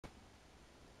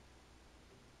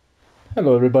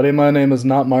Hello, everybody. My name is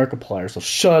not Markiplier, so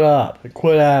shut up and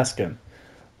quit asking.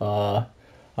 Uh,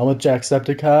 I'm with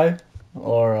Jacksepticeye,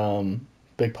 or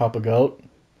Big Papa Goat,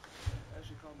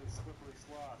 Actually call me Slippery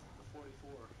Sloth,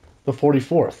 the 44. the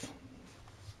 44th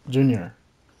Junior.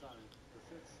 Sorry,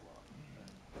 the fifth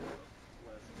sloth.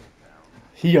 Less down.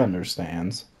 He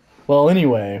understands. Well,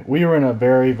 anyway, we were in a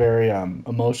very, very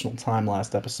emotional time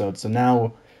last episode, so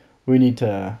now we need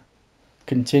to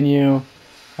continue.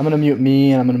 I'm gonna mute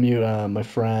me, and I'm gonna mute my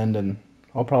friend, and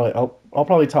I'll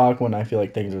probably talk when I feel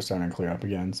like things are starting to clear up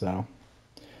again. So.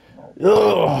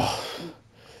 Ugh.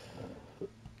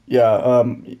 Yeah,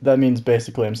 that means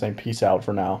basically I'm saying peace out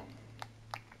for now.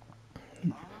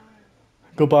 Bye.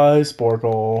 Goodbye,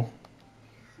 Sporkle.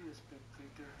 See you,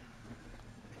 Spectator.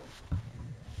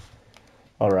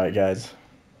 Alright, guys.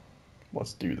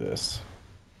 Let's do this.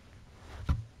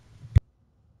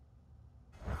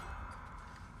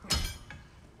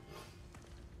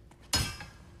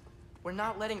 We're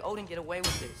not letting Odin get away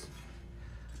with this.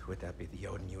 Would that be the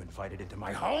Odin you invited into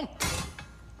my home?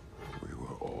 We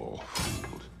were all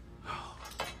fooled.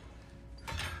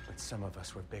 But some of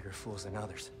us were bigger fools than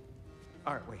others.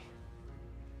 Aren't we?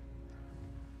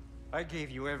 I gave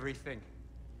you everything.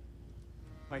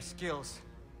 My skills.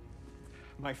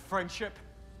 My friendship.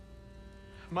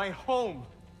 My home.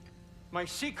 My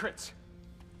secrets.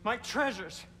 My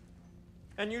treasures.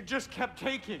 And you just kept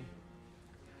taking.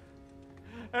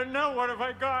 And now what have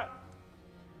I got?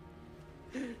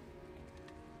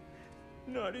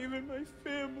 Not even my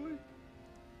family.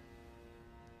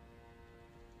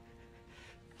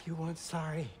 You want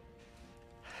sorry?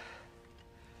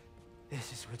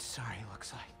 This is what sorry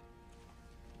looks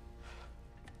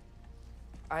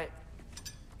like.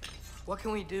 What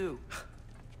can we do?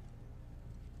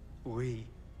 We.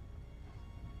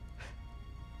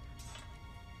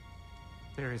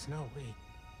 There is no we.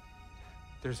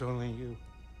 There's only you.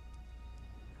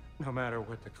 No matter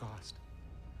what the cost.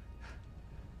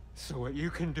 So what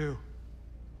you can do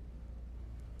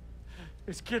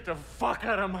is get the fuck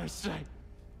out of my sight.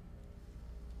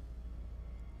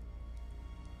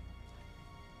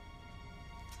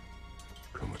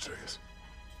 Come, Atreus.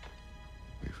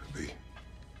 Leave it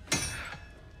be.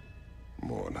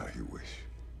 Mourn how you wish.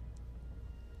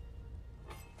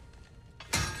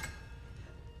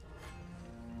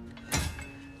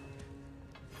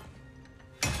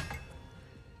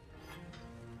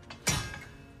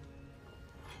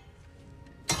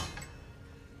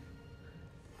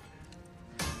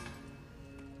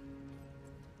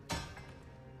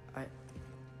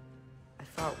 I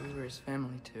thought we were his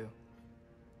family too.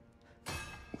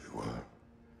 We were.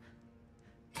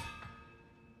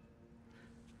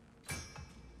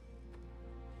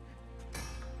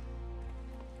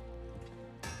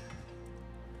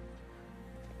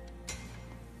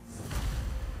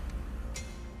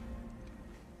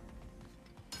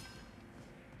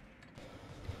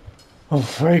 Oh,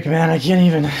 freak, man, I can't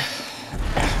even.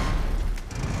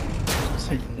 It's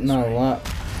like, not a lot.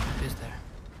 Is there?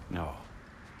 No.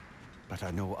 But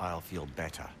I know I'll feel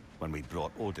better when we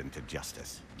brought Odin to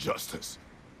justice. Justice.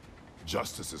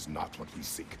 Justice is not what we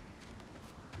seek.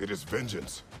 It is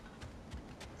vengeance.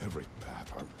 Every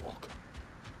path I walk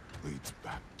leads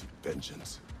back to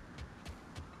vengeance.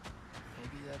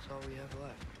 Maybe that's all we have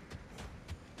left.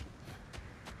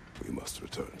 We must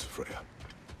return to Freya.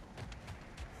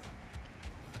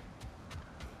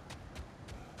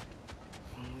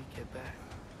 When we get back,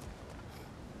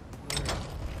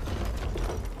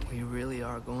 we really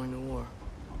are going to war.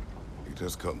 It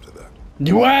has come to that.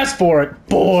 You asked for it,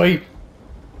 boy!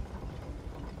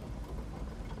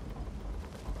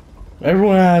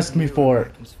 Everyone asked me for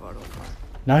it.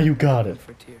 Now you got it.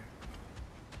 For Tyr.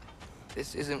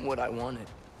 This isn't what I wanted.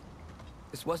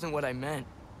 This wasn't what I meant.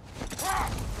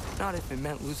 Not if it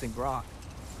meant losing Brock.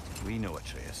 We know,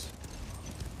 Atreus.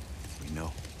 We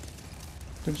know.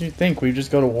 What did you think? We'd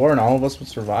just go to war and all of us would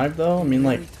survive, though? I mean,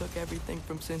 like... We took everything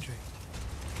from Sindri.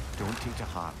 Don't take to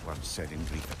heart words said in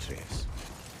grief, Atreus.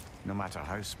 No matter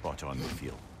how spot on we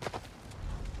feel.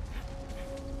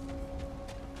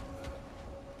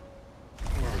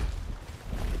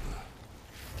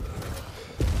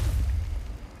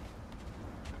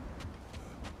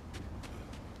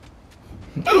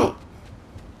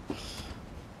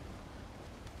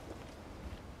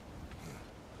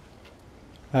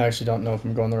 I actually don't know if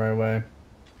I'm going the right way. I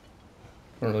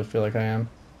don't really feel like I am.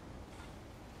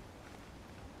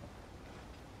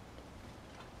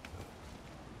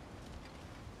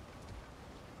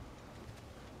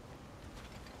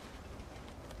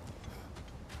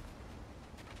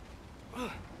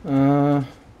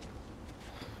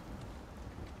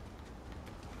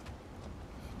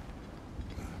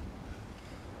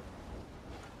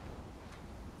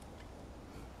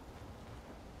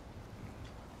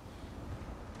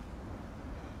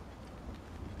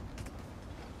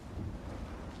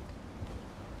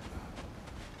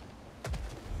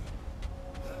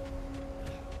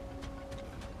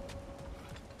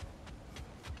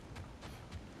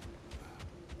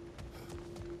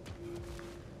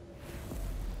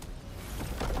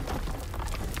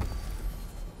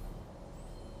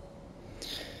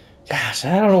 Gosh,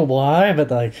 I don't know why,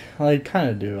 but like, I kind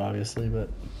of do, obviously, but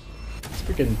this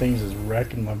freaking thing's just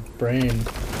wrecking my brain.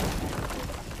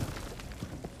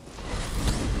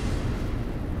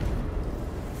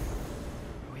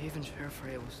 Are we even sure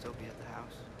Freya will still be at the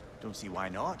house? Don't see why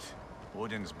not.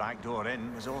 Odin's back door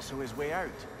in was also his way out.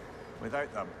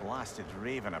 Without the blasted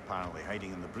raven apparently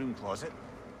hiding in the broom closet,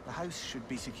 the house should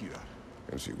be secure.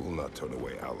 And she will not turn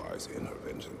away allies in her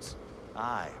vengeance.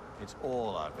 Aye, it's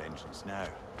all our vengeance now.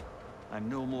 And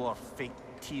no more fake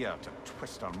Tyr to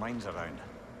twist our minds around.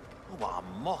 Oh, what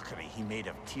a mockery he made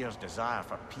of Tyr's desire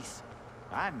for peace.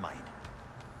 And mine.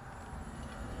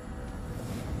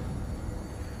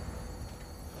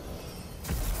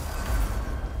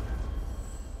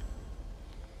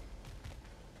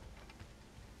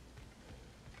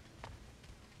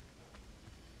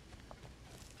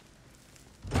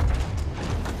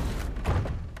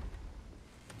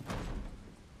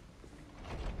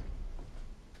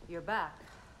 You're back.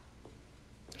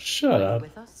 Shut Are you up.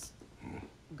 with us?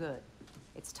 Good.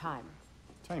 It's time.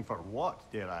 Time for what,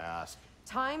 dare I ask?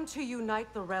 Time to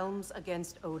unite the realms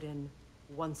against Odin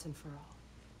once and for all.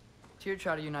 Tyr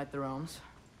tried to unite the realms.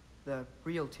 The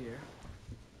real Tyr.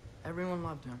 Everyone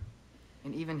loved him.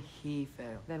 And even he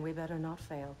failed. Then we better not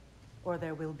fail, or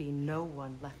there will be no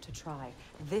one left to try.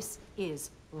 This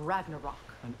is Ragnarok.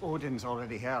 And Odin's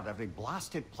already heard every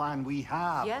blasted plan we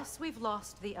have. Yes, we've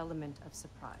lost the element of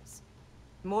surprise.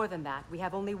 More than that, we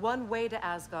have only one way to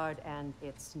Asgard, and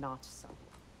it's not subtle.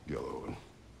 Yellow.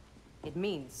 It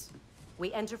means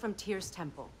we enter from Tyr's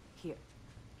temple, here.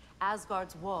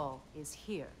 Asgard's wall is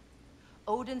here.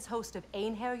 Odin's host of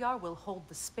Einherjar will hold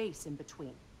the space in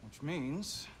between. Which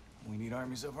means we need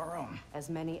armies of our own. As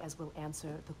many as will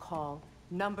answer the call.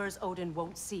 Numbers Odin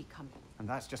won't see coming. And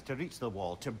that's just to reach the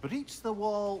wall. To breach the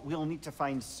wall, we'll need to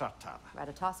find Surtur.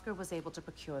 Ratatoskr was able to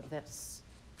procure this.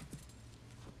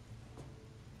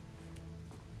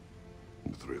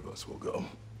 The three of us will go.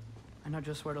 I know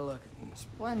just where to look.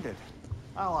 Splendid.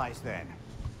 Allies, then.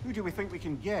 Who do we think we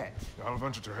can get? I'll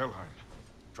venture to Helheim.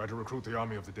 Try to recruit the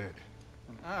army of the dead.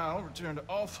 And I'll return to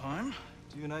Alfheim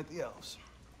to unite the elves.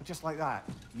 Just like that.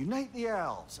 Unite the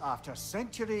elves after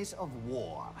centuries of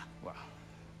war. Wow,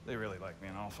 they really like me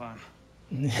in Alfheim.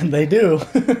 They do.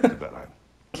 Valheim.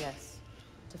 Yes.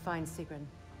 To find Sigrun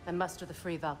and muster the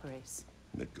free Valkyries.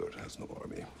 Midgard has no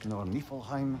army. Nor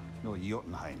Niflheim, nor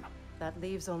Jotunheim. That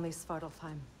leaves only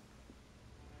Svartalfheim.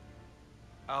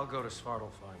 I'll go to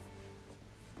Svartalfheim.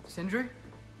 Sindri?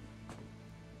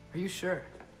 Are you sure?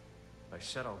 I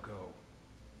said I'll go.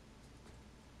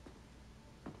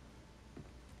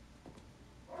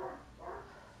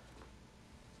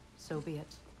 So be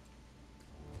it.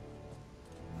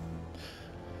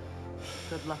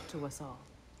 Good luck to us all.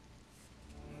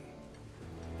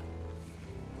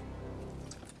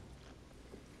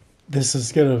 This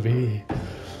is gonna be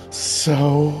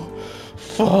so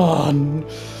fun.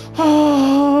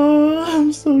 Ah,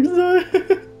 I'm so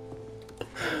excited.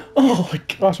 Oh my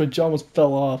gosh, my jaw almost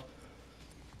fell off.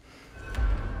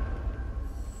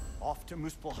 Off to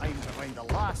Muspelheim to find the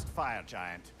last fire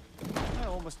giant. I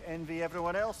almost envy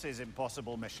everyone else's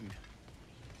impossible mission.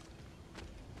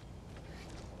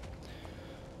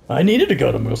 I needed to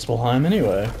go to Muspelheim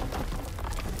anyway.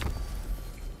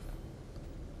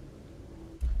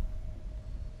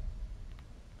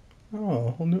 Oh,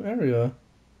 a whole new area.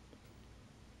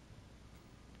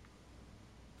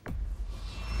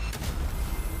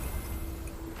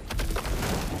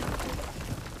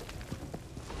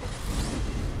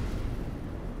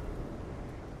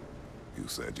 You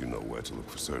said you know where to look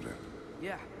for Surtur.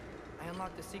 Yeah. I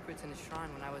unlocked the secrets in his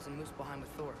shrine when I was in Muspelheim with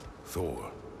Thor.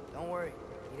 Thor. Don't worry.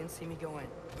 He didn't see me go in.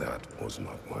 That was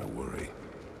not my worry.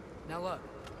 Now look.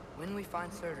 When we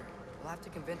find Surtur, we'll have to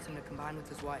convince him to combine with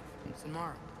his wife,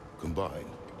 Sinmara. Combine.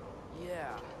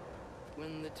 Yeah.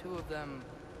 When the two of them,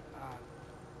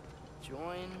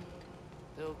 join,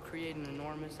 they'll create an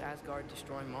enormous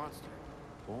Asgard-destroying monster.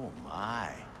 Oh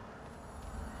my.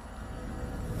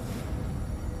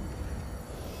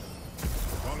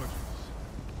 Apologies.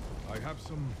 I have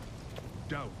some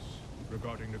doubts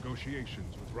regarding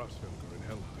negotiations with Rossfelder in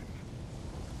Helheim.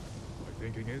 My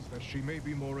thinking is that she may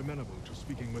be more amenable to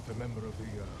speaking with a member of the,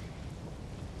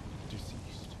 deceased.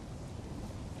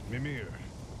 Mimir,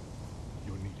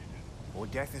 you're needed. Oh,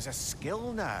 death is a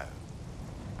skill now.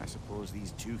 I suppose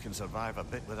these two can survive a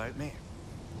bit without me.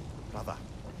 Brother,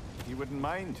 if you wouldn't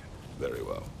mind. Very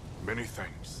well. Many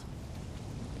thanks.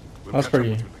 That's catch up pretty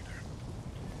with you later.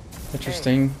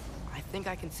 interesting. Hey, I think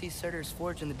I can see Surtur's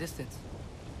forge in the distance.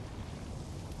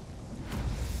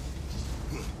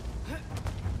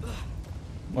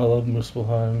 I love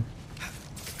Muspelheim.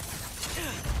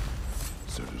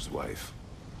 Surtur's wife.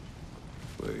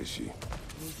 Where is she?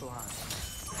 Niflheim.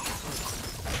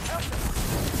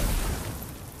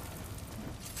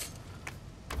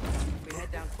 If we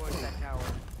head down towards that tower,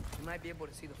 we might be able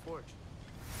to see the forge.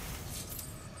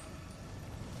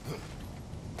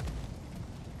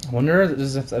 I wonder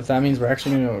if that means we're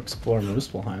actually going to explore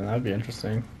Muspelheim. That would be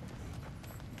interesting.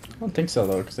 I don't think so,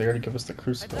 though, because they already give us the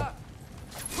Crucible.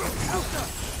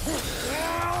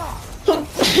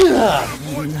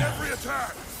 Avoid every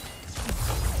attack!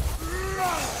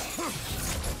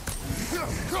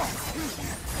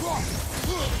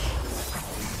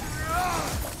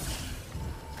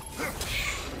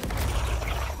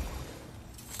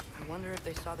 I wonder if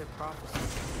they saw their prophecy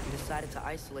and decided to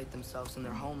isolate themselves in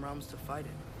their home realms to fight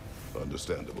it.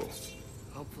 Understandable.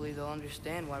 Hopefully they'll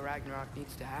understand why Ragnarok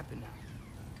needs to happen now.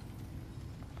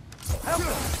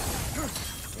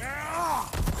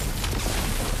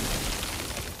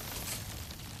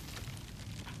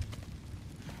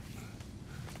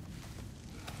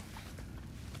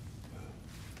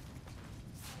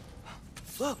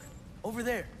 Look! Over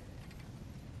there!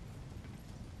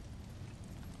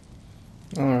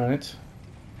 Alright.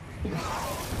 I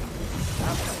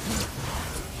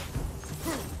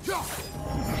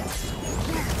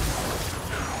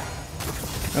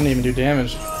didn't even do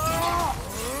damage.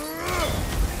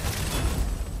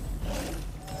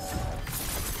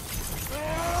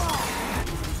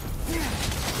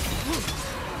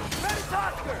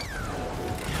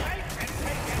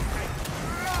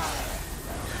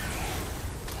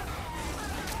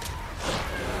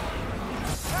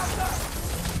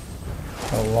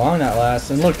 How long that lasts.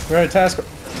 And look, we're at a task.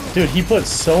 Dude, he put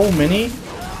so many.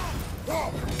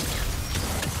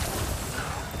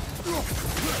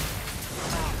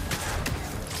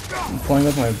 I'm playing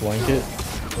with my blanket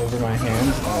over my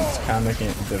hands, and it's kind of making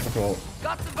it difficult.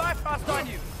 Got some Bifrost on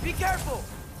you! Be careful!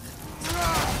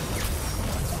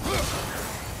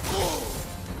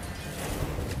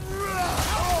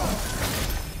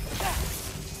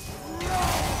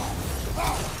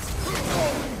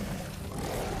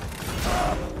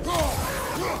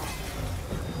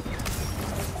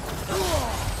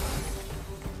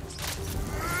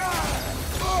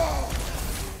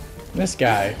 This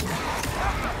guy.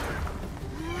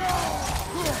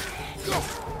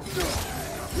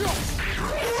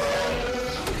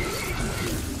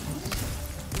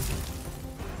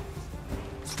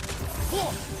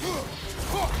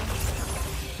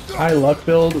 High luck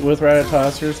build with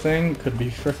Ratatoskir's thing could be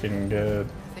freaking good.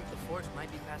 I think the forge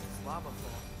might be past this lava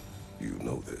fall. You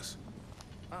know this.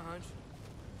 A hunch.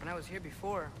 When I was here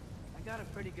before, I got a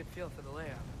pretty good feel for the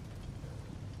layout.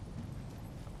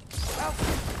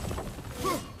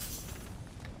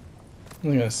 I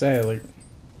was gonna say, like,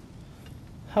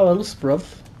 hello, bruv.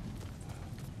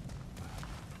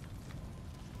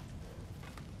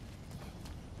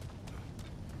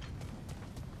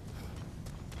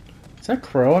 Is that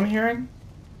crow I'm hearing?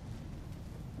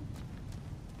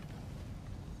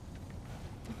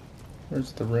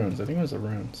 Where's the runes? I think it was the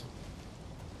runes.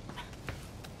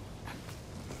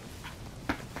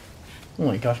 Oh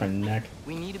my gosh, my neck.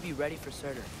 We need to be ready for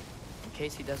Surtur, in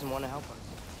case he doesn't want to help us.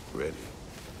 Ready.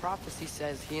 The prophecy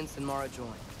says he and Sinmara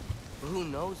join, but who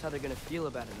knows how they're gonna feel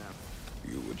about it now.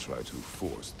 You would try to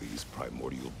force these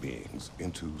primordial beings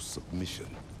into submission.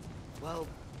 Well,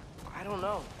 I don't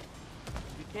know.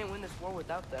 We can't win this war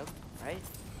without them, right?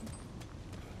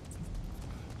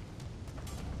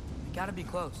 We gotta be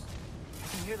close. I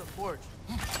can hear the forge.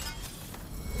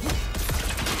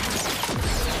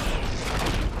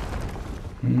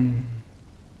 Hmm.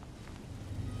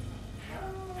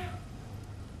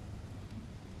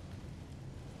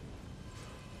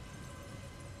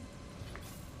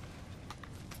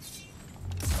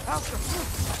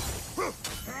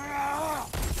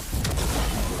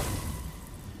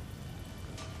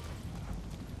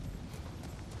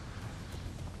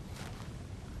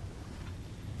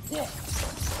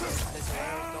 This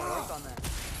arrows don't work on that.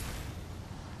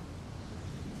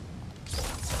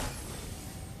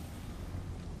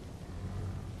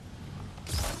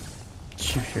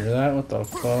 Did you hear that? What the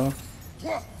fuck?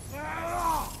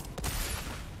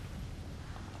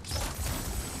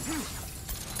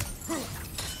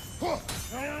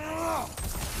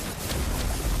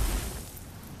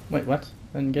 Wait, what?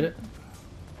 I didn't get it?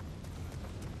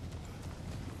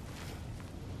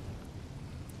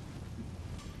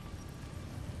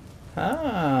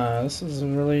 Ah, this is a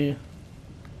really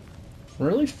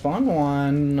fun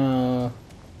one.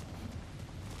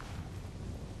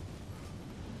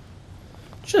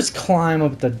 Just climb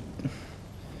up the...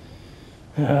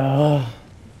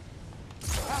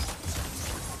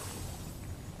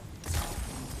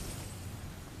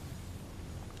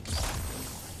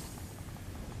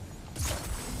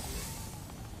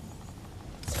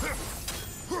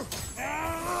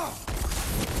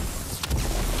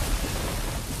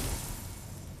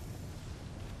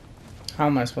 How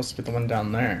am I supposed to get the one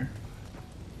down there?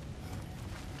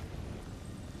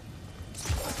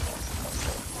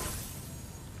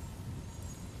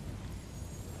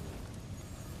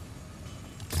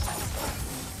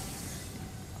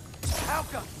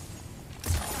 Alka!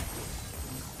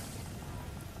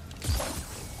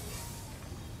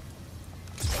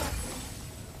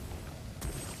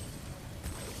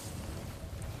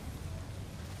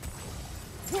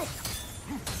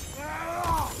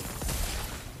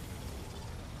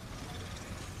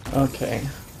 Okay.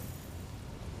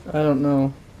 I don't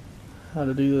know how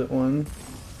to do that one.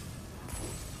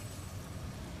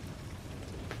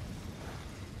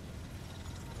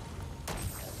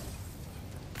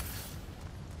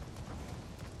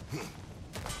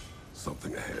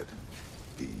 Something ahead.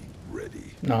 Be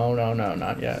ready. No, no, no,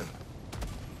 not yet.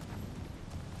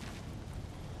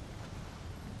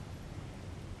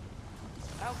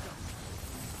 Alka!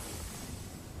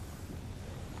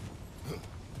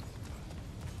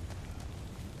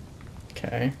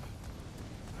 Okay.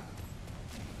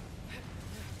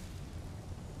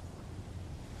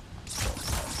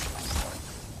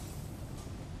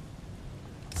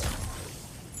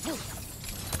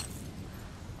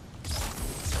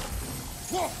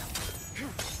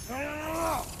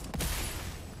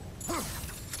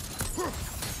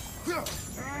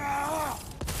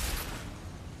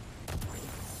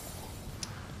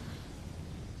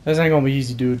 This ain't gonna be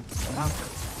easy, dude.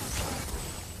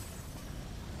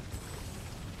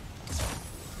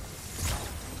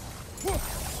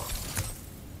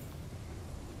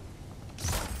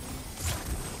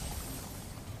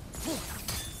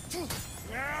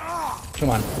 Come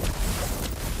on.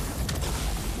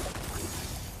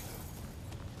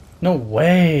 No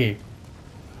way.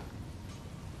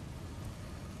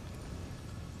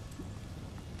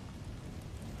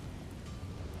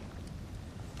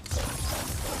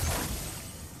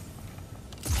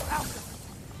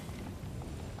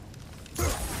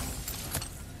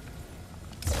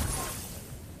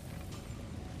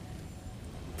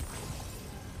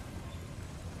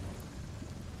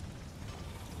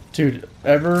 Dude,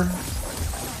 ever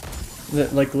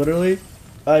that, like, literally,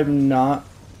 I've not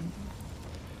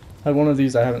had one of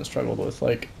these I haven't struggled with.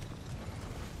 Like,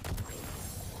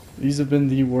 these have been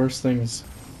the worst things.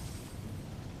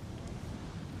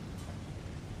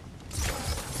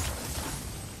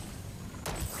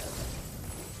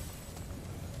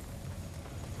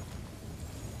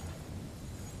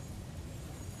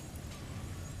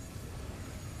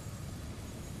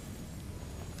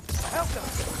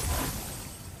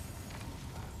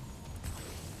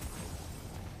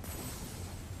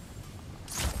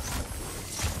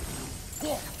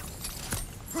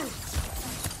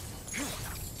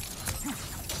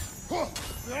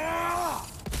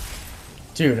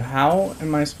 Dude, how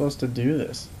am I supposed to do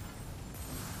this?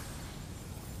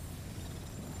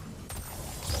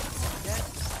 Guess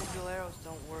sigil arrows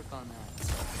don't work on that.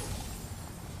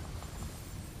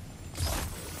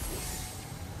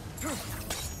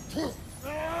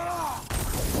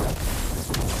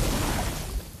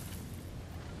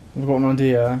 I've got no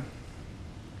idea.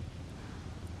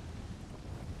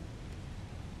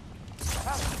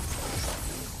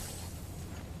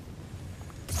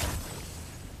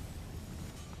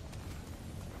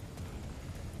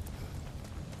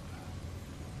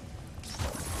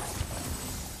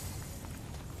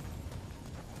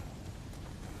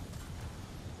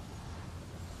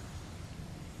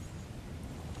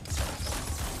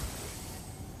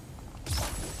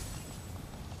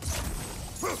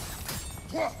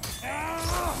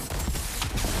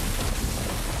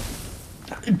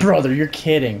 Brother, you're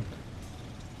kidding.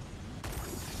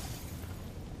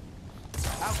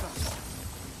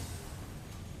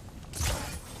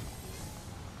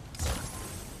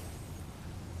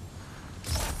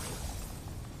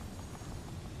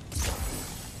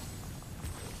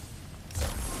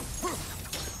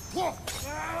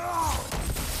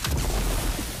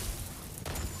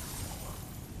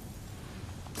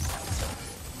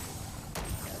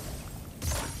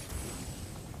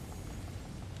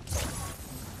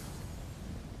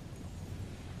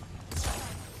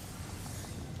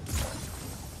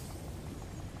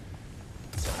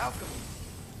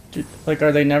 Dude, like,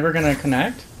 are they never gonna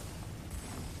connect?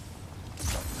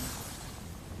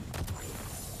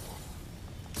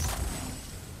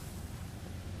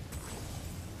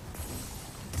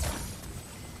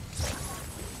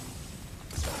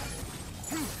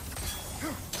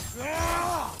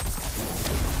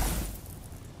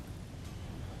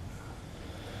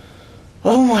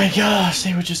 Oh my gosh,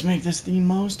 they would just make this the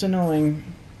most annoying.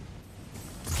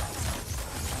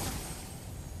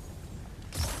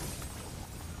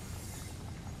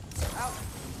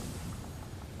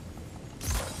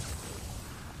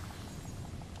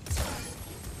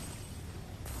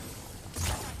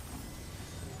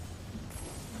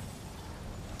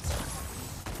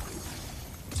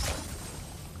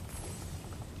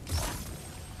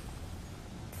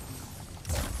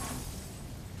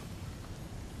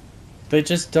 They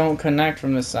just don't connect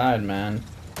from the side, man.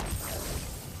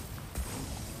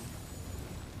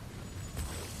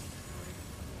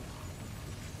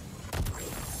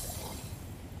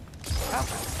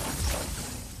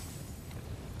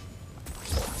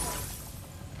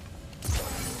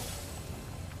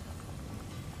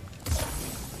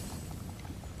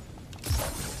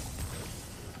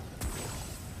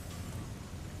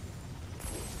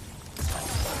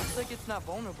 Looks like it's not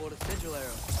vulnerable to sigil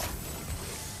arrows.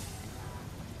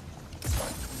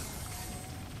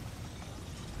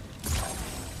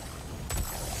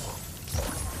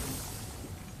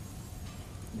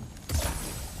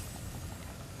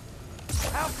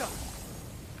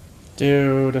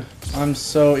 Dude, I'm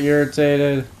so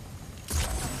irritated.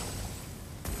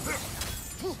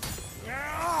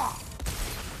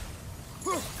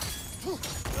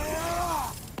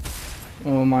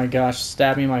 Oh my gosh,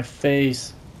 stab me in my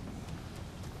face.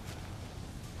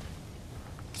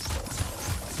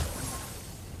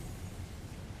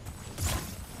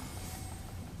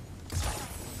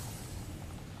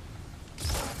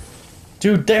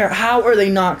 Dude, how are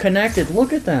they not connected?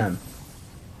 Look at them.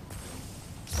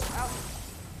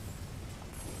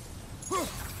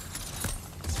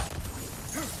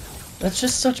 That's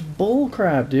just such bull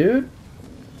crap, dude.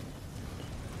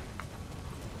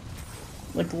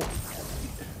 Like, oh,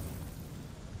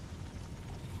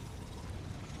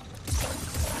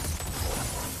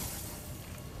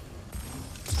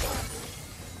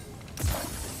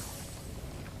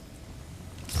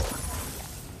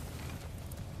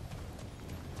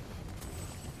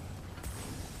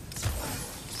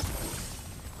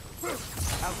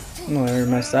 I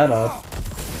messed that up.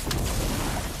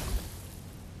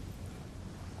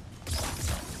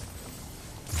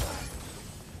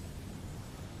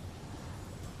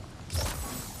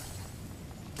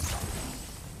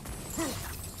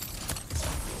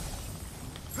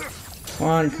 Come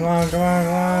on, come on, come on,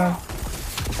 come on.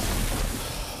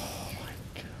 Oh my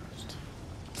gosh.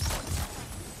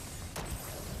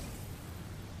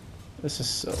 This is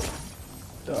so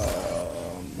dumb.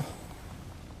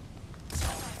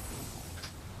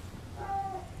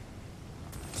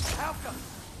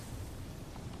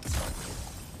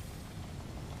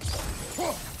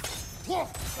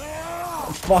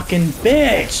 Fucking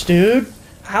bitch, dude.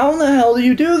 How in the hell do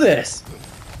you do this?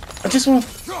 I just want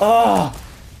to. Oh.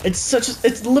 It's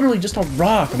literally just a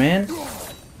rock, man.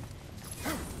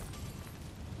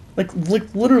 Like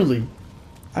literally.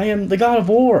 I am the god of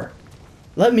war.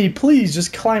 Let me please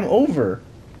just climb over.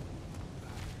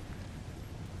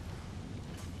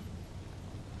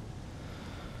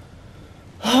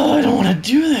 Oh, I don't want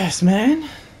to do this, man.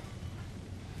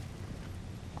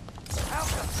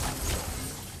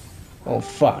 Oh,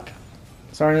 fuck.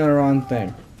 Starting on the wrong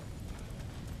thing.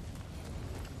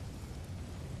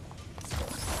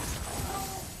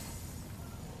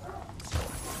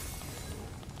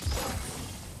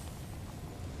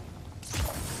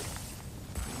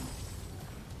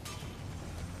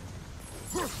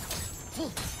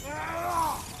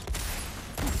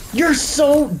 You're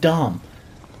so dumb.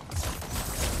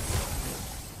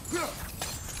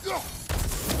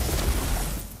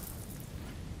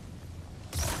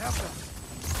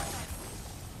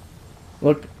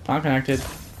 Look, not connected.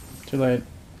 Too late.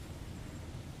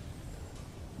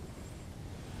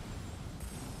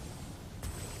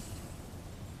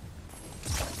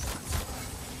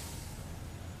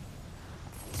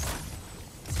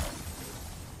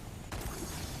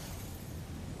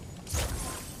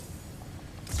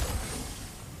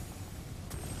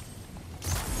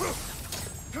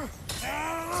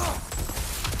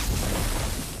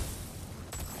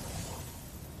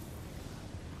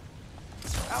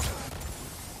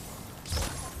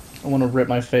 I want to rip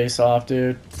my face off,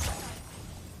 dude.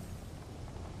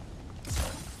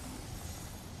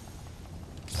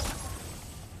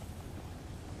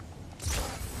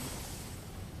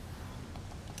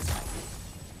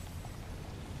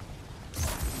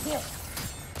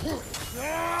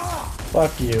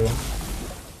 Fuck you. This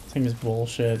thing is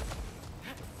bullshit.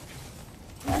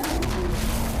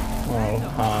 Oh,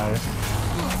 hi.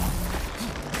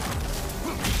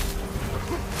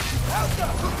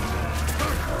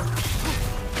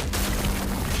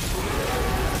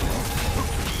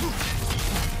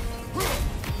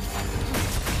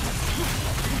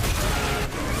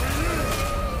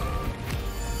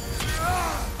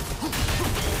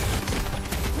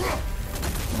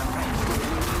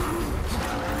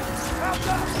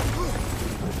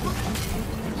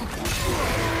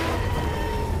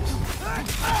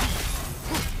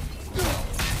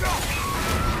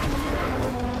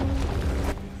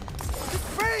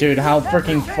 Dude, how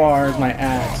freaking far is my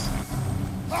axe?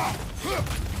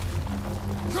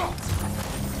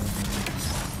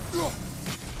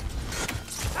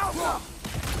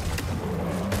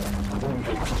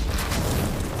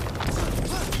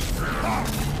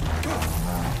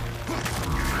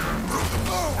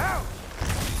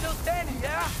 Still standing,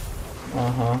 yeah?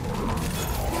 Uh-huh.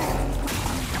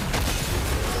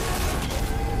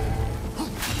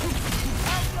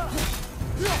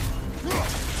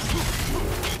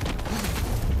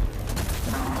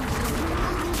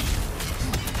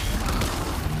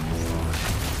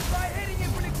 Try hitting it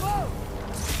when it glows.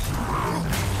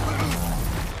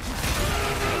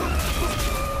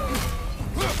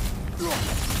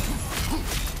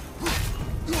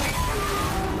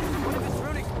 One of its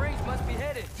runic springs must be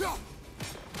hidden.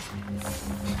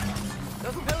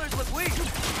 Those pillars look weak.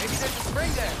 Maybe there's a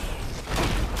spring there.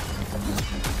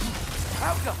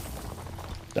 Alka!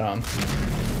 Dumb.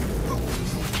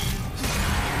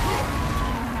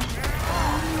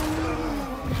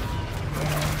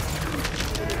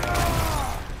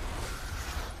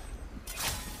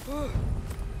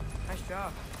 Nice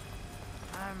job.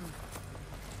 I'm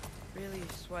really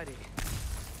sweaty.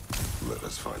 Let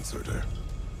us find Surtur.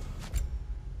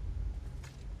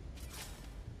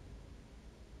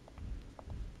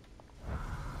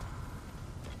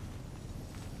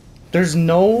 There's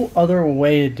no other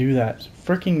way to do that.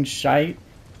 Freaking shite.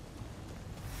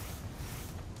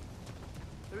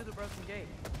 Through the broken gate.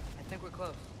 I think we're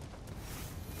close.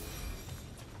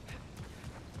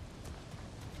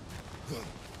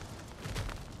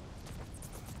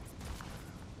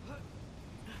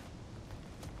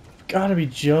 Gotta be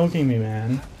joking me,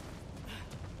 man.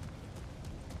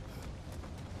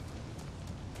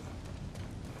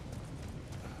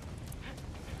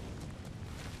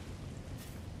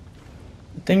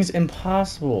 Thing's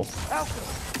impossible. Alka!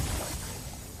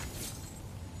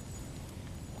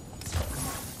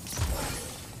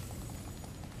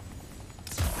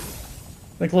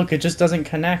 Like, look, it just doesn't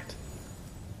connect.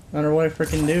 No matter what I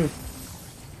freaking do.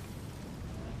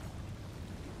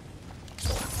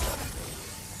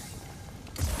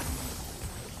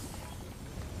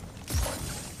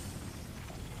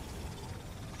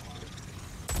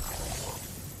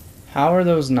 How are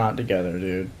those not together,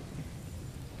 dude?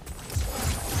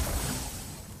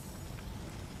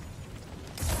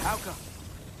 Alka!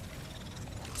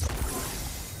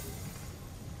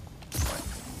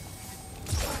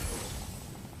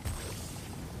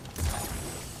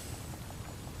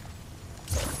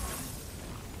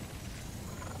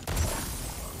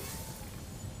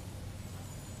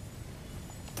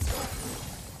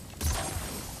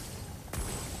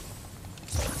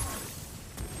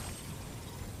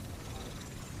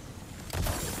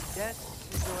 Guess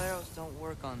sigil arrows don't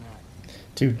work on that.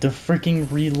 Dude, the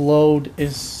freaking reload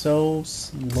is so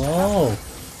slow.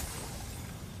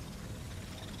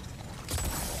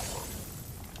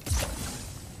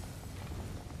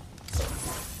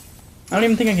 I don't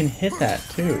even think I can hit that,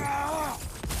 too.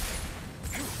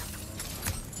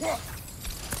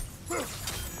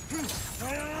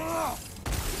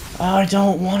 I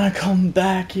don't want to come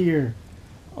back here.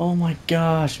 Oh my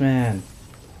gosh, man.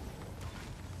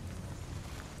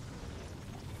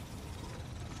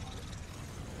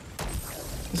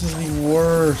 This is the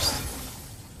worst.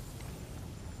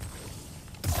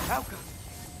 Alka!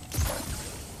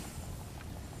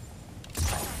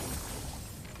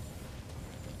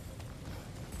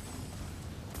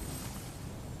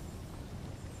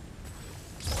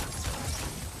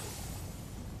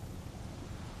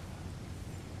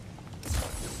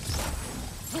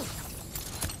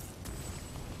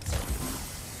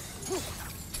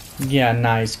 Yeah,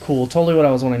 nice, cool. Totally what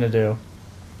I was wanting to do.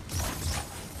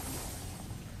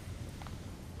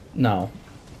 No,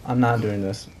 I'm not doing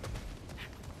this.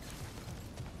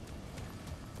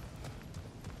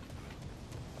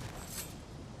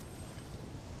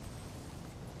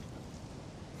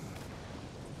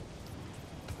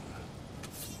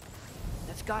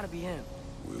 That's gotta be him.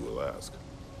 We will ask.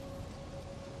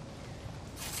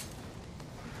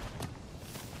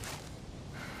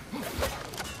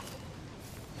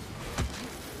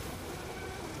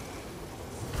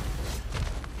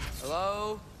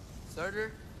 Hello?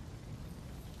 Surtur?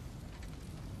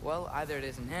 Well, either it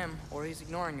isn't him, or he's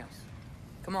ignoring us.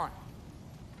 Come on.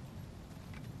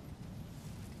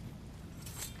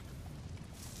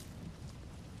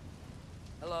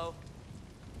 Hello?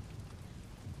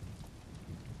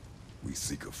 We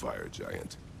seek a fire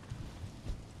giant.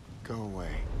 Go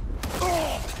away.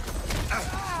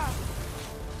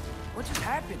 What just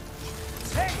happened?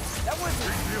 Hey, that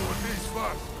wasn't... Deal with these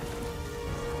first.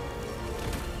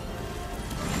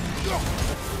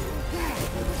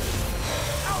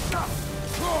 Alka!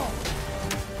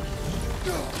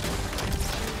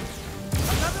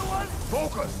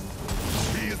 Focus!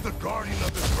 He is the guardian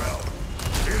of this realm.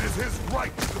 It is his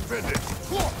right to defend it.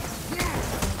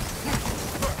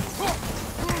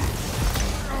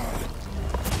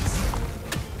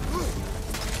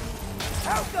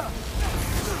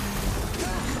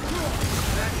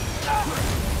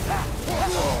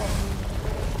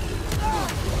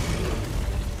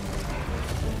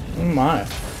 Oh my.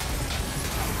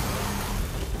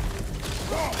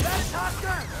 That's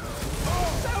Oscar!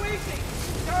 So easy!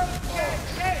 Get!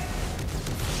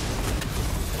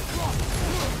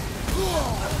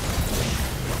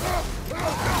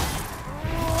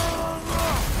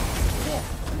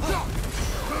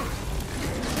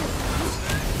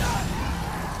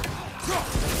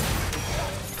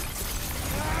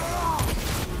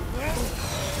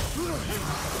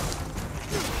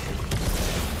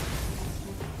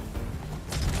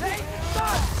 Take!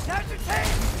 Stop! Now's your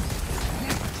take!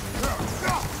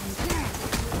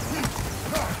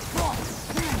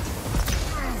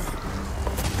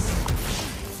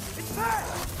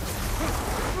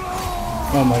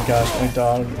 Oh my gosh, my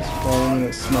dog is falling and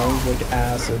it smells like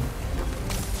acid.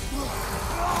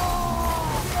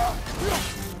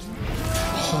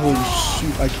 Holy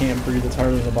shoot, I can't breathe. It's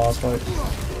harder than a boss fight.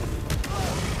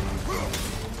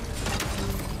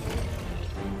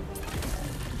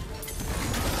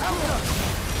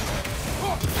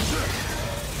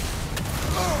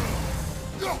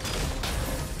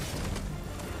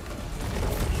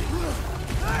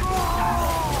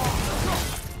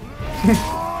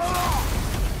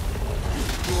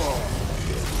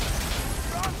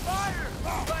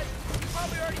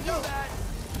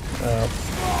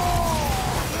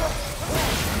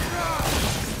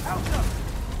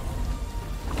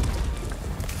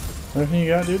 Anything you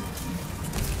got, dude?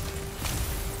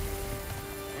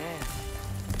 Man,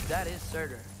 that is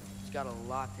Surtur. He's got a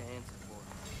lot to answer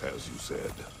for. As you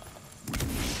said, we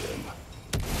need him.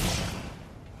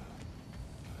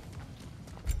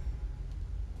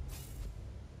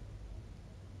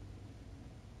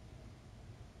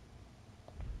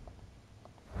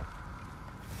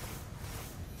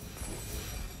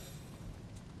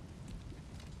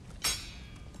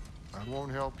 I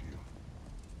won't help you.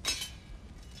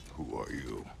 Who are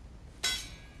you?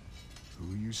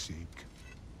 Who you seek,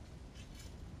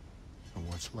 and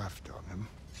what's left of him.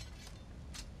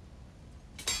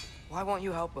 Why won't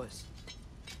you help us?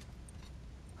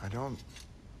 I don't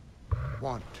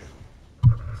want to.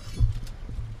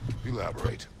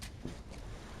 Elaborate.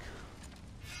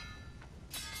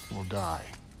 We'll die.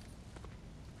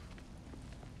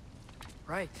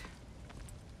 Right.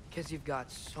 Because you've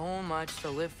got so much to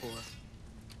live for.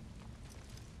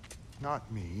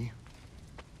 Not me.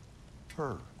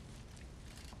 Her.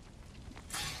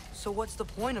 So what's the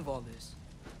point of all this?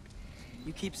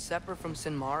 You keep separate from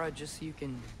Sinmara just so you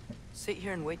can sit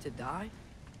here and wait to die?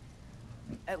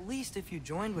 At least if you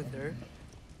joined with her,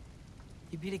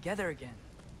 you'd be together again.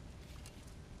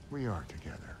 We are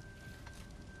together.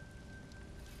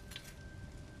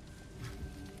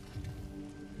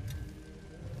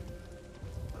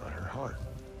 Got her heart.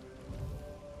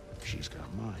 She's got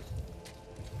mine.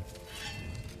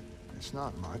 It's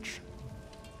not much,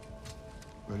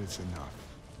 but it's enough.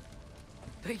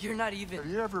 But you're not even... Have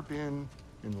you ever been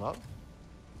in love?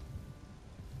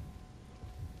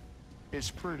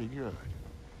 It's pretty good.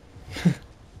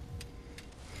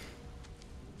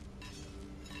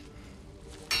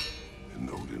 And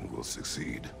Odin will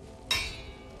succeed.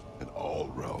 And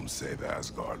all realms save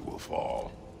Asgard will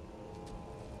fall.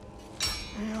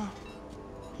 Yeah,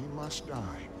 he must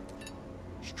die.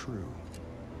 It's true.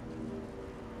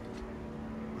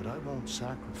 But I won't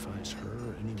sacrifice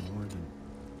her any more than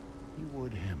you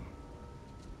would him.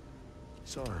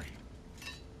 Sorry.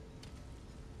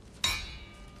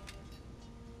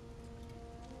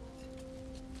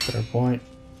 Fair point.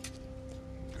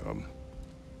 Come.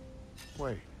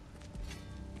 Wait.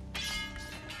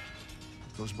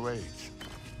 Those blades.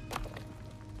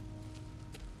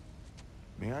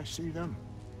 May I see them?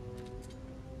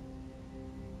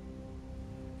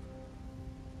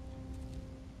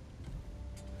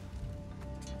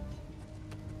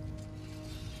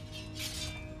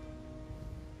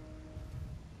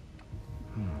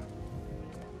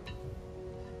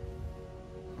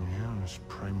 Yeah, there's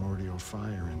primordial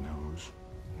fire in those.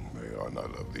 They are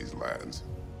not of these lands.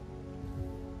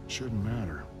 Shouldn't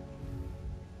matter.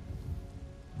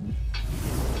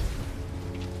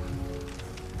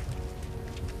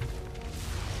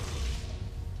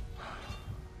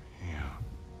 Yeah,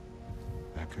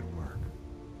 that could work.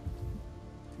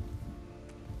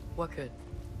 What could?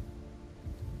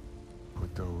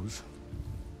 Put those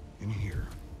in here,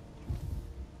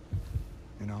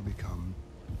 and I'll become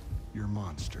your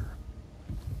monster.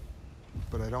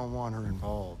 But I don't want her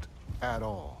involved at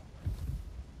all.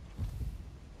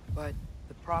 But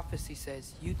the prophecy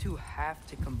says you two have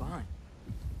to combine.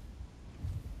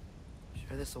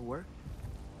 Sure this'll work?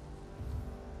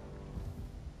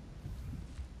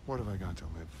 What have I got to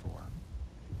live for?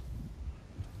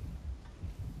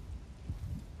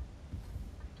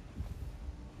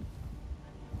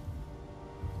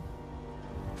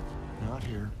 Not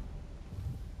here.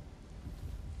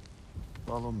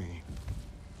 Follow me.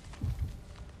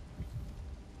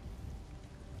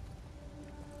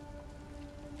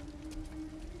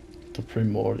 The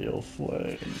primordial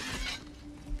flame.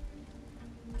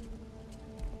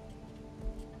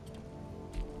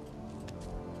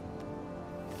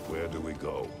 Where do we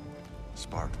go?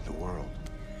 Spark of the world.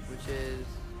 Which is...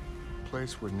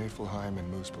 Place where Niflheim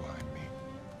and Muspelheim meet.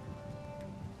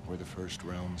 Where the first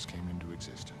realms came into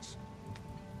existence.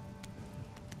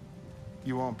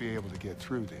 You won't be able to get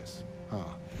through this, huh?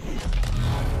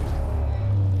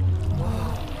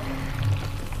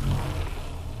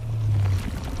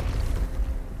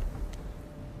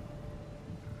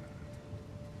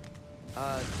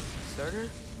 Surtur?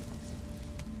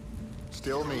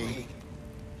 Still me.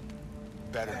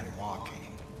 Better than walking.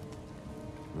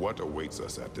 What awaits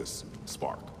us at this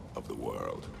spark of the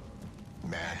world?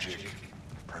 Magic,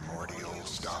 primordial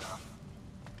stuff.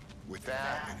 With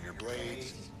that and your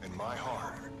blades and my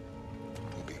heart,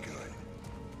 we'll be good.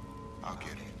 I'll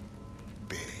get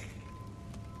big.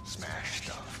 Smash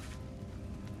stuff.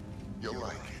 You'll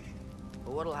like it.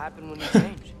 But what'll happen when you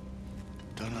change?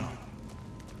 Dunno.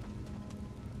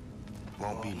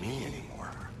 Won't be me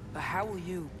anymore. But how will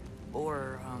you,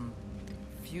 or,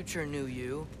 future new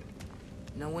you,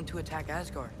 know when to attack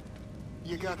Asgard?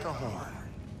 You got the horn,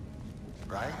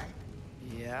 right?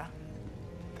 Yeah?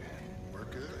 Then we're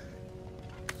good.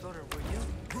 Surtur, were you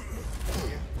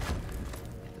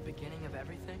at the beginning of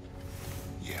everything?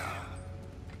 Yeah.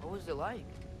 What was it like?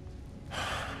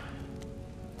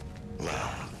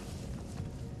 Loud.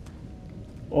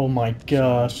 Oh my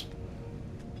gosh.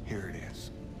 Here it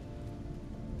is.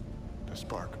 The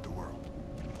spark of the world.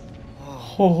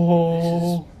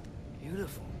 Oh.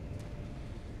 Beautiful.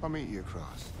 I'll meet you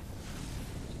across.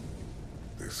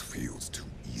 This feels too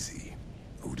easy.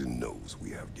 Odin knows we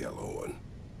have Gjallarhorn.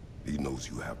 He knows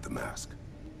you have the mask.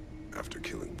 After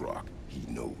killing Brock, he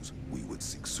knows we would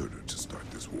seek Surtur to start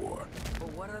this war.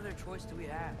 But what other choice do we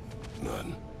have?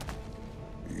 None.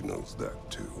 He knows that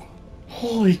too.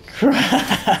 Holy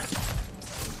crap.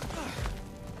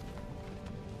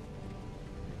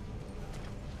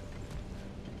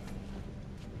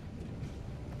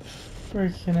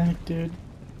 Freaking heck, dude.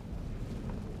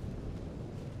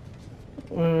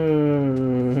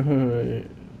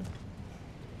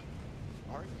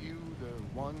 Aren't you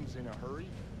the ones in a hurry?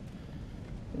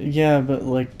 Yeah, but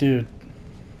like, dude,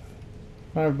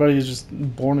 not everybody is just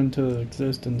born into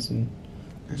existence in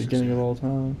the beginning of all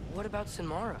time. What about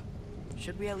Sinmara?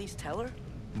 Should we at least tell her?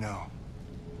 No.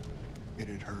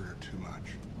 It'd hurt her too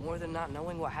much. More than not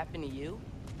knowing what happened to you?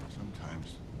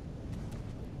 Sometimes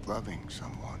loving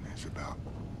someone is about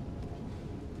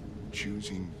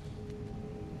choosing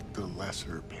the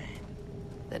lesser pain.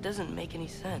 That doesn't make any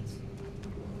sense.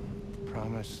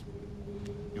 Promise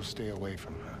you'll stay away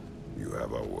from her. You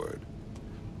have our word.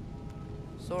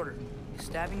 Surtur,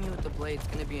 stabbing you with the blade's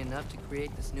gonna be enough to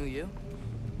create this new you?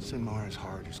 Sinmara's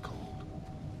heart is cold.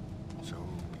 So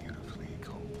beautifully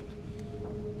cold.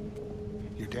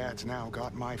 Your dad's now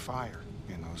got my fire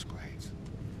in those blades.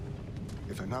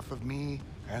 If enough of me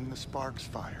and the spark's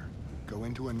fire go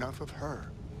into enough of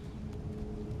her,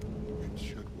 it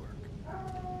should work.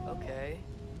 Okay.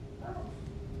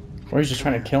 Or he's just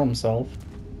trying to kill himself.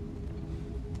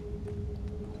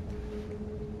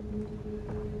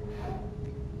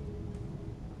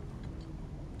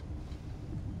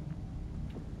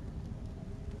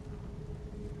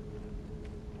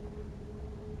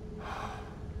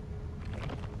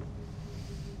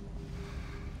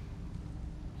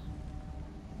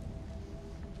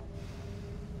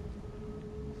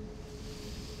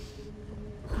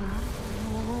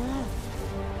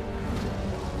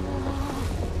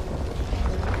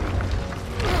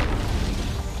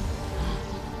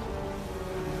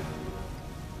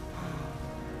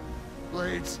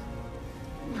 Blades.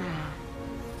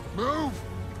 Move!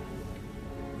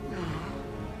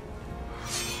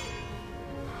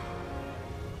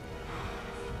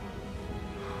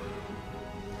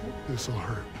 This'll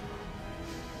hurt.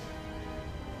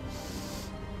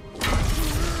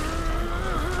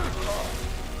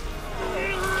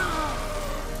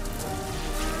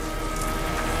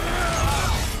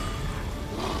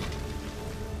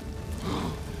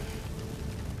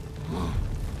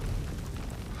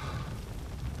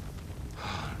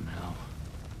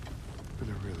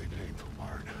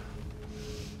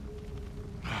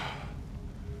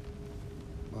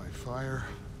 fire,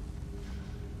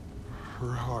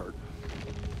 her heart.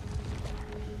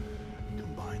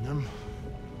 Combine them,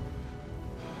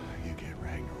 you get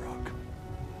Ragnarok.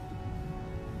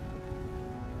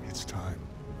 It's time.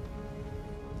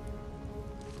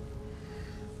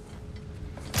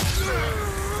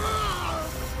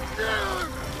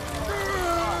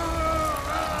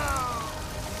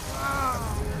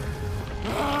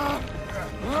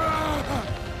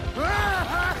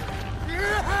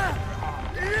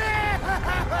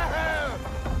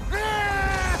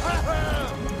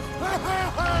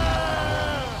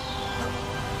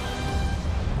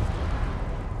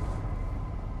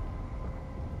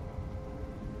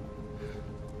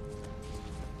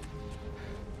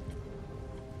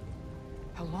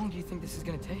 How long do you think this is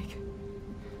gonna take?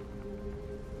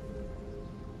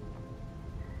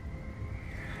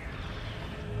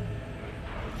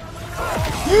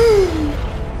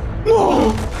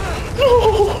 No!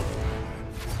 No!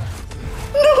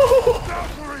 No!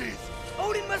 Valkyrie!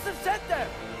 Odin must have sent them!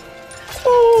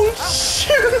 Oh,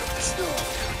 shit!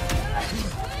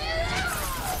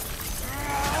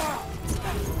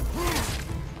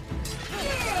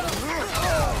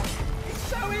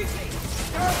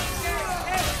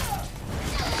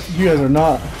 You guys are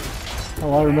not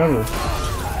how I remember.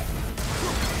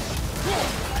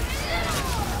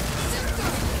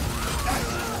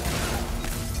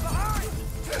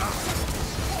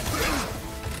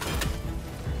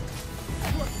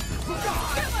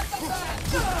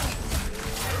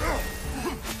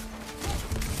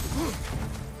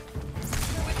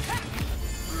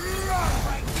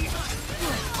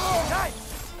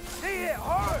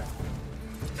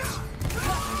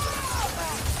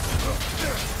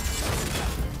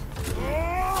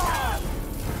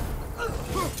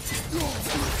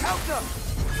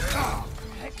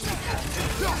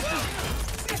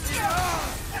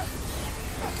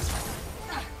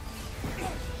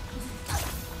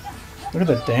 Look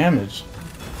at the damage.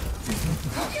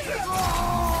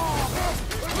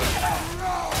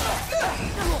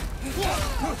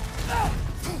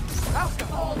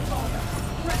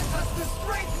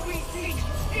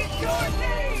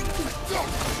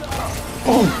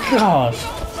 Oh gosh.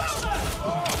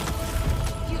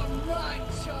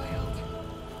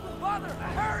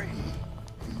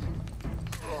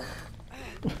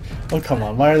 Oh come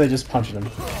on, why are they just punching him?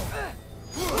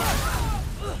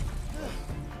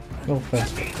 No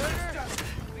offense.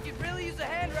 We could really use a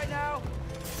hand right now.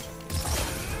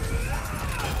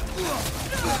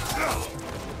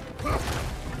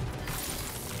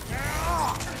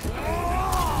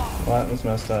 Well, that was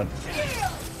messed up.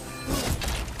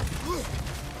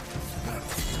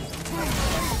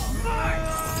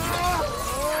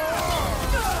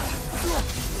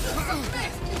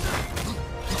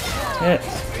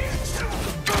 Yes.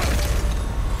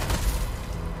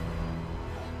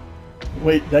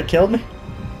 Wait, that killed me?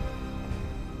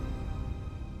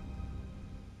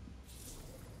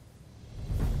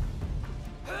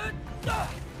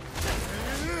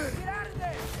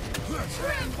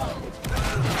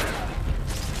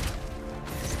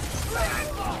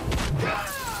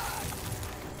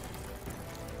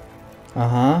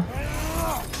 Uh-huh.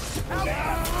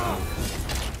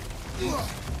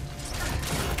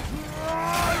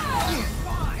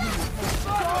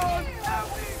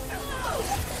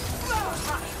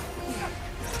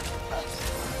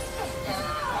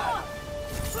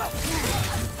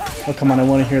 Oh, come on, I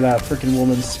want to hear that freaking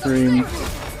woman scream.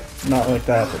 Not like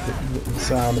that, but the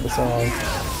sound of the song.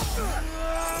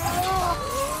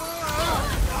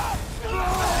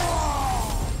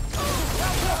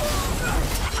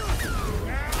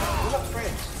 Look,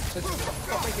 friends,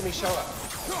 stop making me show up.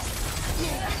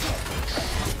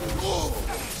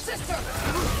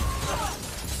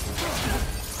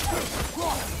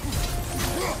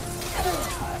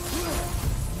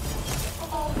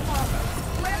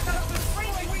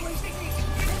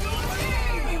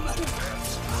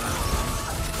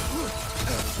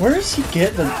 Where does he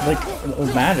get the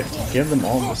magic to give them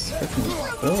all this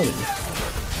freaking ability?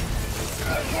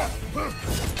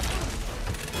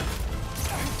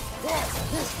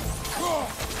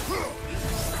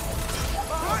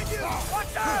 Behind you!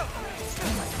 Watch out!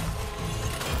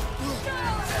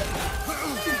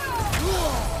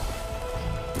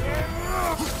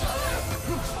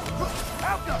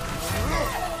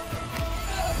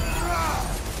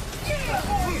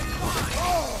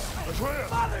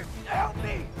 Father, help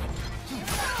me!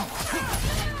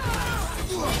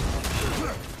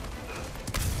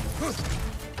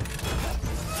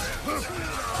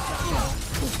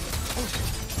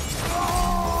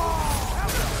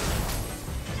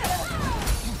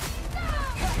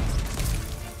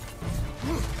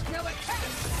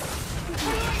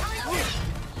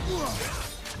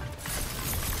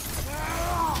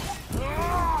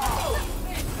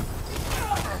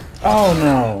 Oh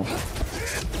no.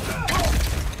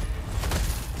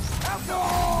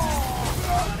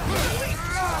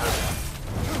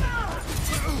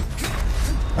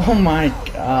 Oh my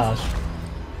gosh.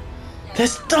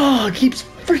 This dog keeps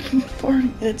freaking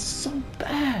farting. It's so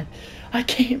bad. I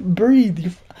can't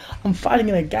breathe. I'm fighting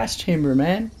in a gas chamber,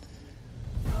 man.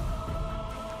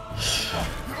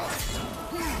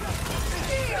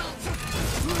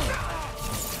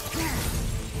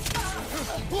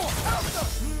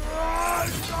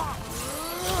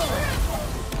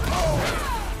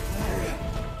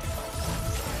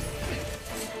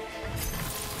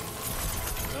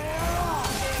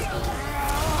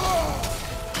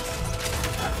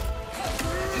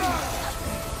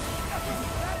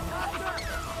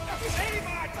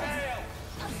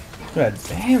 Good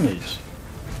damage.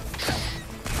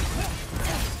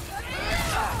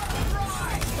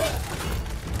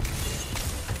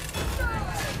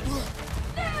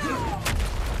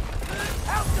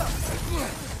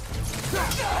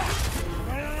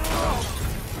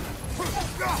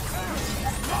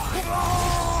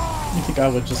 You think I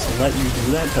would just let you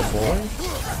do that to boy?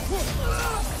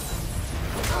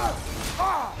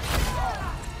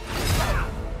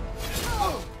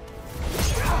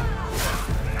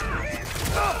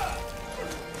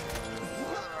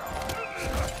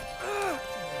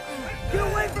 Get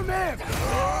away from him!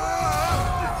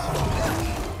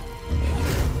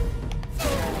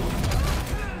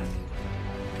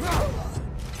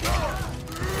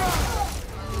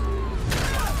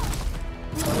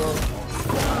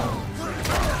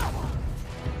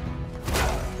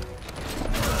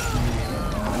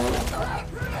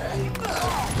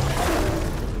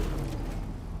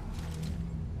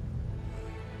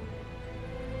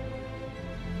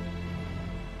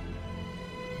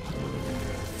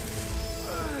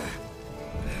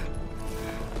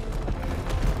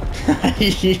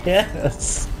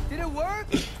 Yes. Did it work?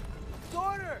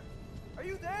 Daughter, are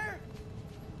you there?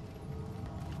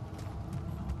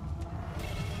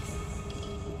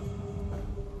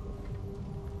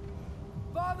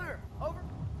 Father, over.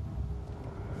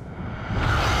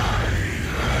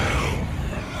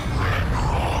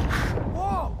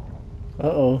 Whoa!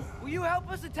 Uh-oh. Will you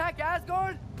help us attack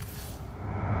Asgard?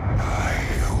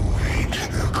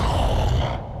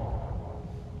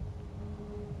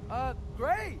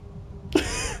 Great!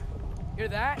 Hear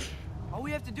that? All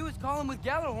we have to do is call him with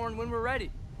Gjallarhorn when we're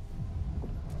ready.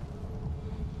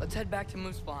 Let's head back to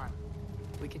Muspelheim.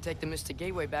 We can take the Mystic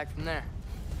Gateway back from there.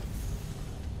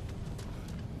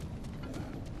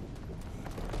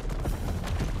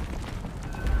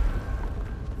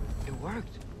 It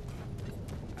worked.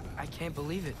 I can't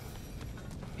believe it.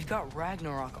 We've got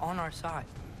Ragnarok on our side.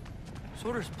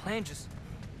 Surtur's plan just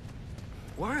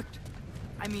worked.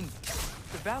 I mean,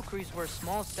 the Valkyries were a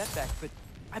small setback, but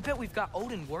I bet we've got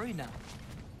Odin worried now.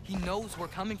 He knows we're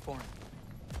coming for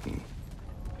him.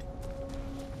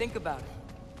 Think about it.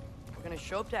 We're gonna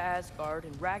show up to Asgard,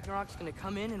 and Ragnarok's gonna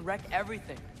come in and wreck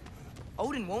everything.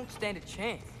 Odin won't stand a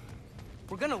chance.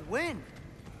 We're gonna win.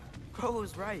 Groa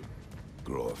was right.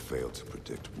 Groa failed to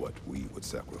predict what we would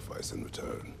sacrifice in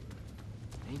return.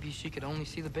 Maybe she could only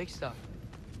see the big stuff.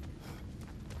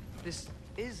 This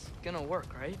is gonna work,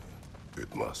 right?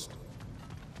 It must.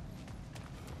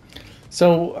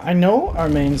 So, I know our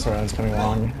main storyline's coming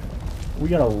along. We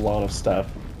got a lot of stuff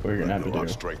we're gonna have to do.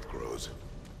 Strength grows.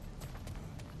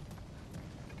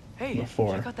 Hey,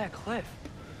 Before. check out that cliff.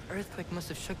 Earthquake must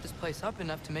have shook this place up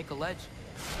enough to make a ledge.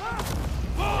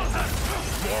 More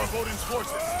of Odin's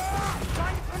forces!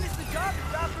 Trying to finish the job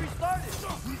that Valkyrie started!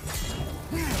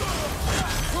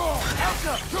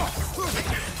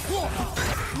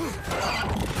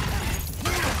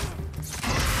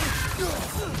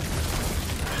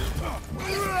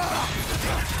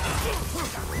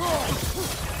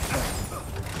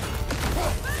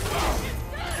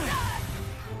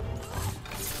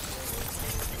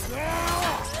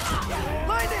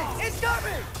 Lightning! It's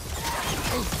coming!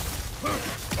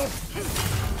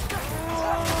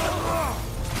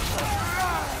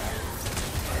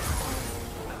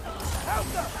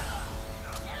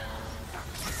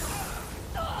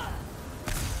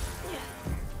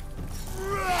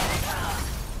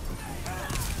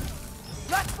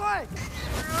 Let's fight!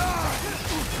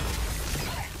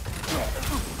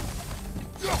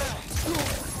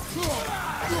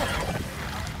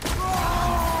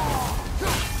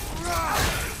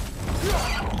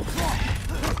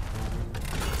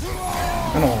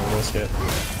 I don't want to risk it.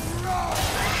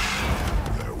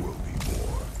 There will be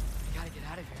more. We gotta get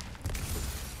out of here.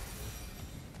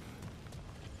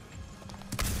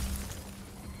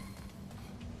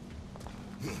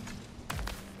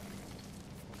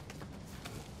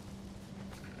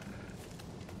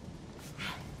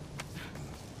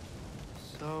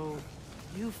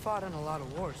 fought in a lot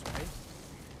of wars, right?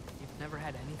 You've never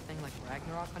had anything like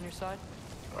Ragnarok on your side?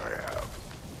 I have.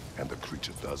 And the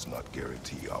creature does not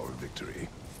guarantee our victory.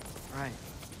 Right.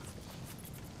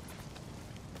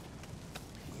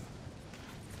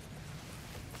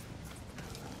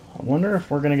 I wonder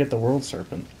if we're gonna get the World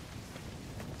Serpent.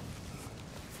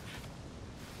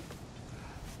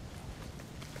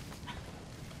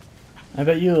 I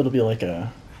bet you it'll be like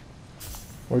a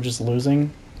we're just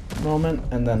losing moment,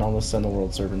 and then all of a sudden the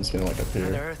World Serpent's gonna like appear.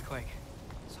 Another earthquake.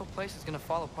 This whole place is gonna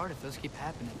fall apart if those keep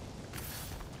happening.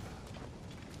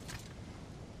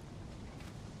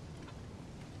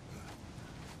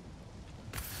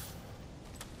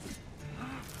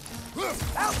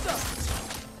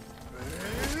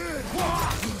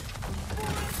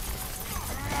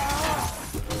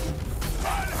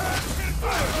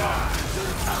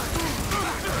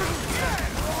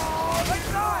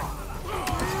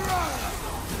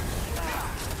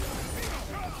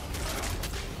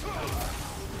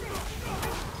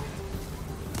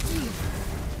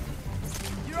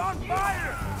 You're on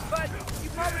fire! But you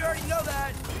probably already know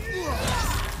that.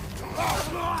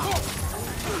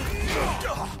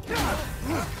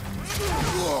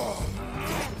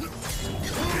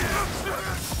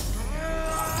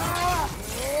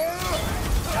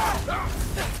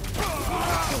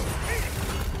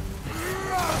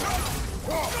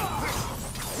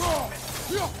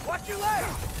 Watch your leg!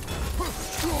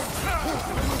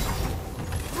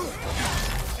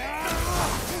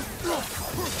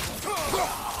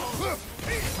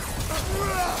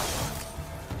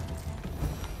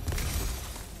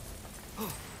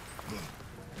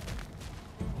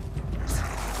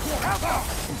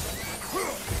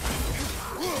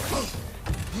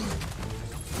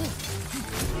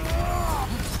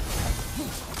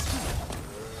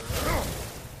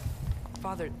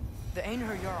 Father, the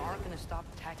Einherjar aren't gonna stop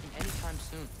attacking anytime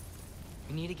soon.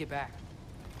 We need to get back.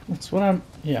 That's what I'm...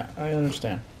 Yeah, I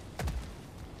understand.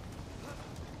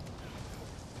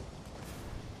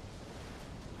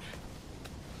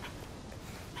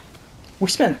 We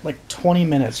spent like 20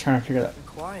 minutes trying to figure that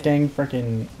Quiet. dang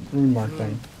frickin' rune mark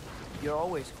thing. You're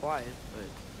always quiet, but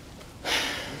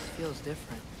this feels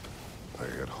different. I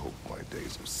had hoped my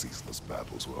days of ceaseless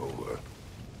battles were over.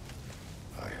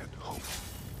 I had hoped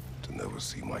to never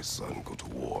see my son go to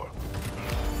war.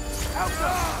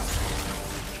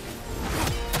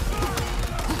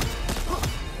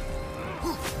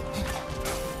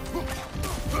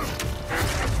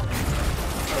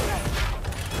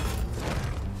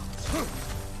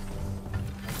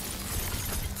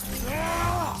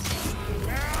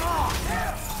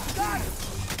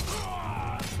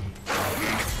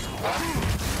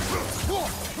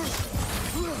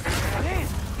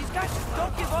 These guys just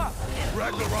don't give up.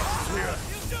 Ragnarok is here.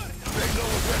 They know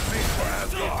what that means for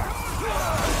Asgard.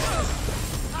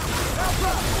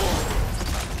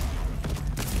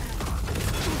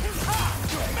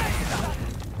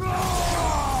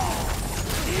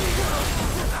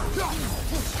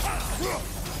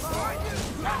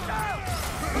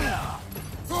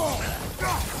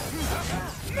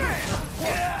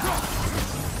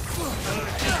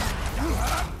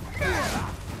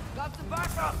 Got some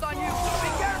backdrops on you. Be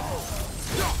careful.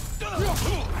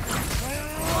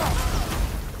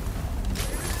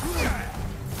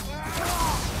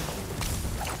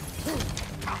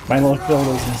 My luck build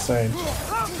is insane.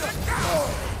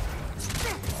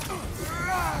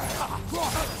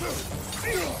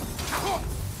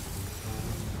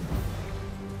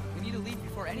 We need to leave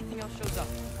before anything else shows up.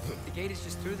 The gate is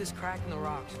just through this crack in the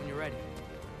rocks when you're ready.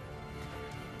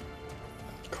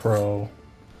 Crow.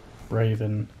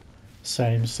 Raven.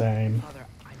 Same. Father,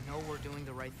 I know we're doing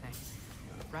the right thing.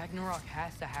 Ragnarok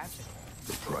has to happen.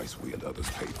 The price we and others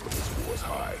paid for this war is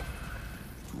high.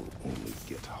 It will only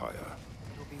get higher.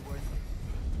 It'll be worth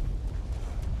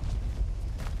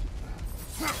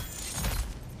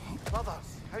it.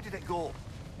 Brothers, how did it go?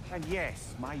 And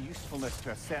yes, my usefulness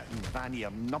to a certain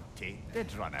Vanir numpty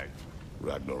did run out.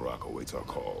 Ragnarok awaits our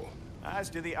call. As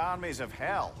do the armies of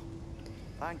hell.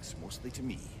 Thanks mostly to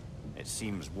me. It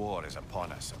seems war is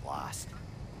upon us at last.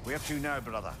 Where to now,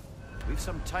 brother? We've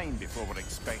some time before we're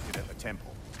expected at the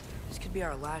temple. This could be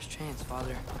our last chance,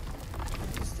 Father.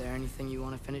 Is there anything you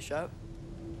want to finish up?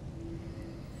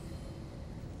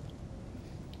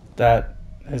 That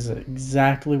is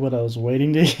exactly what I was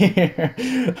waiting to hear.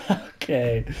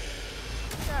 Okay.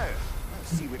 Now, let's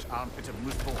see which armpit of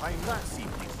Muspelheim that seam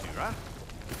leads to, huh?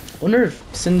 Wonder if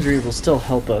Sindri will still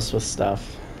help us with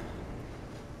stuff.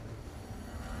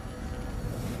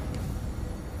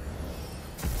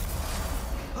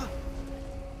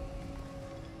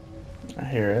 I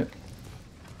hear it.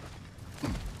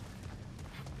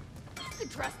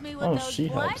 Trust me with Oh, those she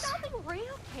blades, helps. I'll be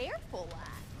real careful like.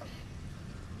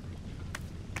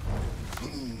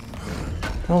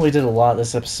 Well, we did a lot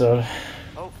this episode.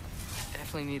 Oh,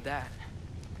 definitely need that.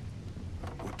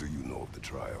 What do you know of the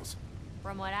trials?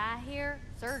 From what I hear,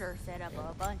 Surtur set up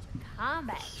a bunch of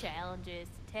combat challenges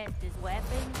to test his weapons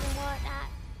and whatnot.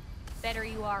 Better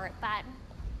you are at fighting,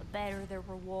 the better the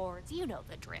rewards. You know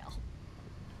the drill.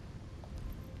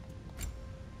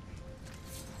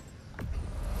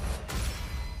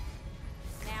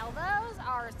 Now those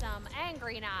are some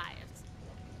angry knives.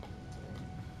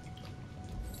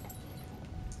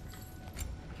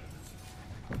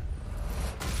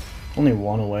 Only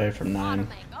one away from Ought to 9.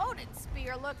 make Odin's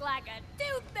spear look like a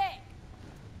toothpick.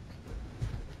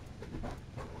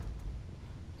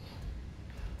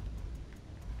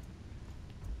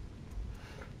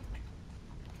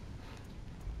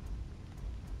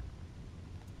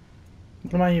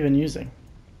 What am I even using?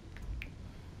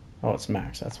 Oh, it's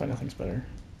max. That's why nothing's better.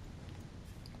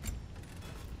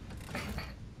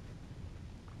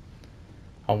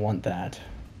 I want that.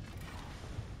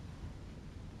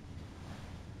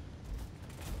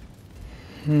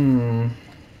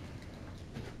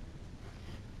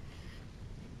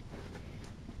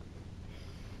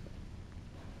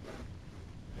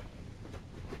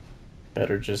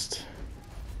 Better just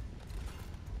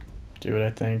do what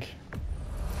I think.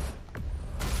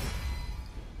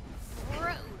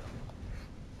 Brutal.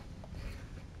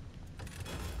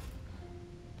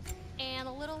 And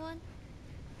a little one?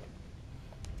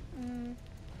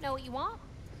 Know what you want?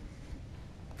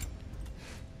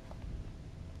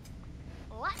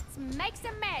 Let's make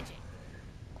some magic.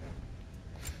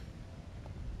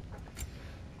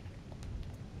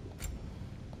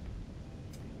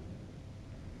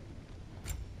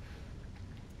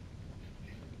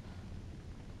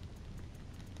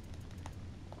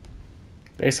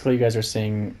 Basically, you guys are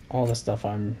seeing all the stuff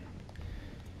I'm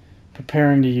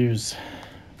preparing to use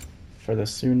for the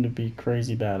soon-to-be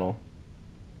crazy battle.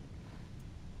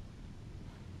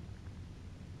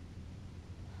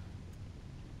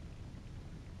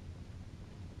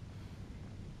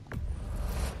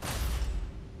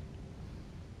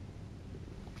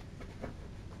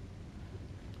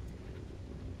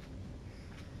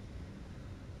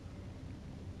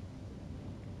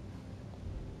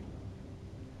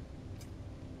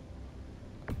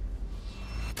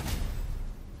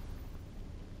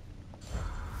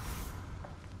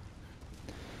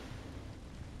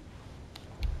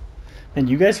 And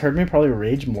you guys heard me probably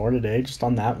rage more today just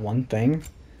on that one thing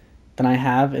than I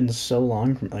have in so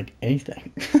long from like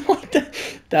anything. Like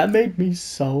that made me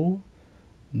so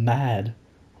mad.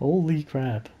 Holy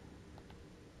crap.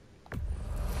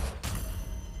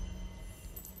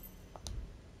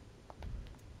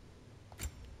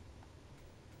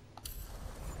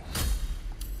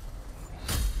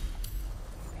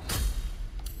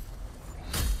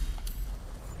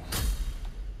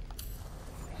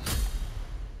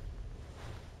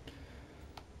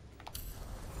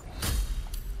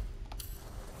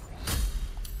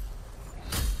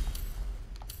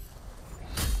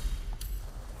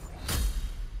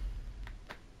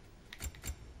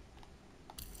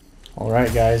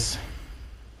 Alright, guys.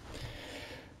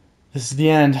 This is the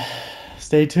end.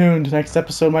 Stay tuned. Next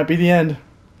episode might be the end.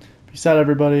 Peace out,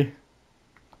 everybody.